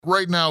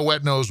right now,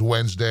 Wet Nose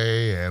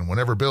Wednesday, and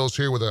whenever Bill's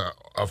here with a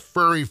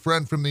furry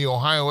friend from the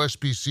Ohio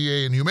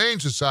SPCA and Humane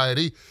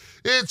Society,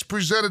 it's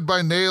presented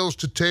by Nails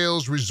to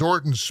Tails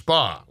Resort and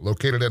Spa,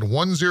 located at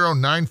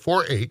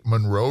 10948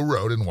 Monroe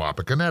Road in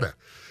Wapakoneta.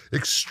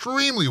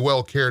 Extremely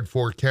well cared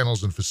for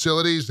kennels and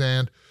facilities,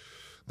 and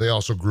they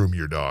also groom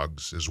your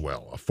dogs as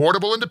well.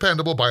 Affordable and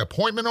dependable by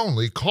appointment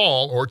only.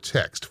 Call or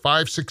text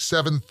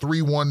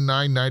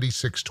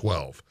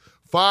 567-319-9612.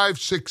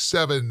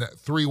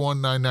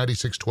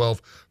 567-319-9612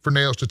 for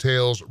Nails to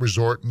Tails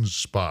Resort and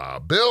Spa.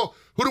 Bill,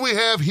 who do we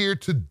have here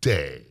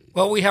today?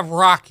 Well, we have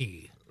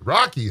Rocky.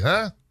 Rocky,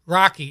 huh?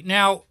 Rocky.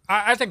 Now,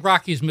 I think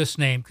Rocky's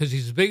misnamed because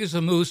he's as big as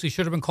a moose. He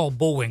should have been called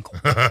Bullwinkle.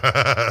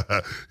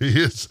 He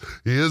is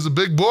a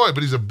big boy,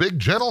 but he's a big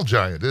gentle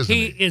giant, isn't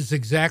he? He is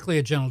exactly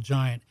a gentle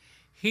giant.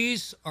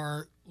 He's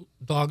our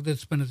dog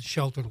that's been at the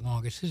shelter the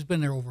longest. He's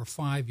been there over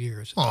 5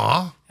 years.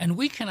 Aw. And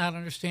we cannot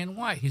understand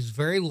why. He's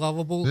very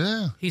lovable.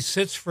 Yeah. He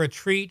sits for a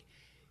treat.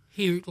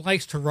 He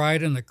likes to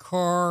ride in the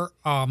car.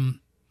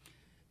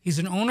 He's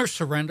an owner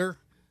surrender.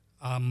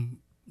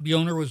 The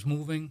owner was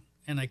moving,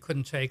 and I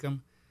couldn't take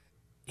him.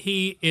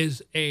 He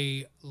is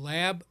a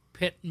lab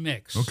pit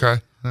mix.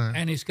 Okay. All right.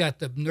 And he's got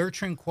the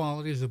nurturing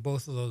qualities of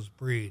both of those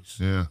breeds.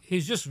 Yeah.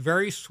 He's just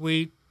very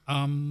sweet.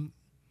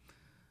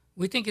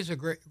 We think he's a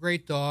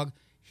great dog.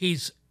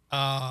 He's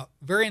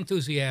very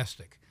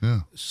enthusiastic.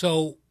 Yeah.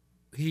 So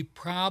he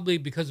probably,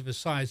 because of his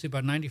size, he's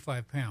about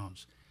 95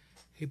 pounds.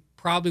 He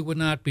probably would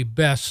not be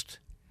best.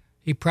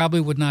 He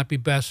probably would not be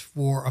best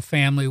for a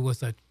family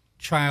with a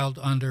child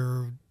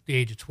under the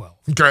age of 12.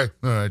 Okay.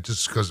 All right.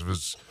 Just because of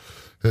his,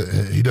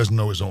 he doesn't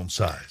know his own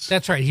size.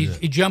 That's right.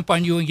 He'd jump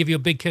on you and give you a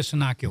big kiss and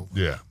knock you over.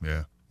 Yeah,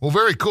 yeah. Well,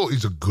 very cool.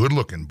 He's a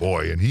good-looking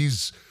boy, and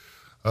he's,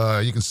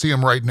 you can see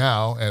him right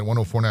now at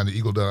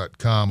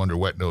 1049theeagle.com under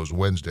Wet Nose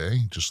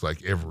Wednesday, just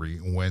like every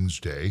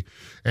Wednesday.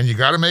 And you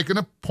got to make an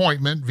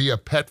appointment via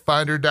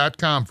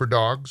petfinder.com for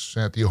dogs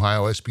at the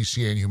Ohio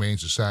SPCA and Humane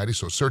Society.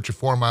 So search a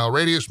 4-mile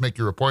radius, make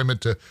your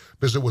appointment to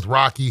visit with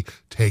Rocky,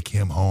 take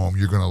him home.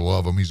 You're going to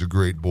love him. He's a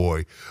great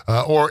boy.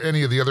 Or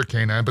any of the other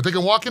canine. But they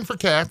can walk in for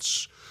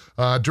cats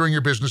during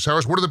your business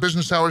hours. What are the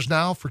business hours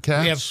now for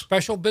cats? We have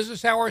special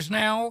business hours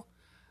now.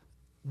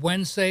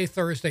 Wednesday,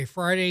 Thursday,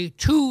 Friday,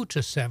 2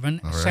 to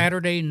 7, right.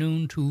 Saturday,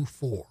 noon to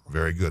 4.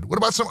 Very good. What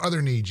about some other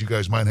needs you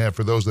guys might have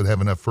for those that have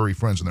enough furry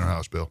friends in their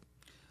house, Bill?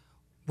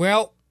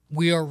 Well,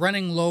 we are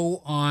running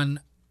low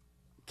on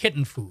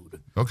kitten food.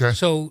 Okay.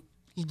 So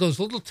those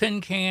little tin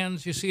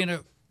cans you see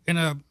in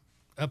a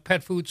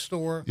pet food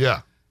store,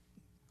 Yeah.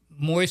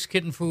 moist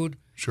kitten food,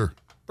 Sure.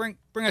 bring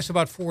us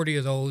about 40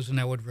 of those, and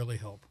that would really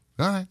help.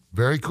 All right.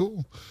 Very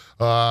cool.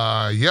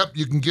 Yep.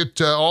 You can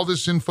get all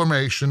this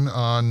information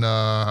on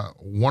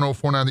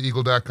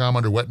 1049theeagle.com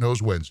under Wet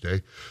Nose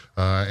Wednesday.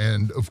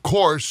 And, of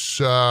course,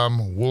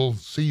 we'll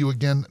see you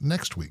again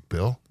next week,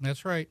 Bill.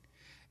 That's right.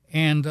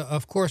 And,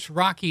 of course,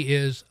 Rocky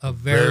is a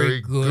very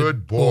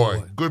good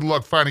boy. Good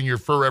luck finding your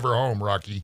forever home, Rocky.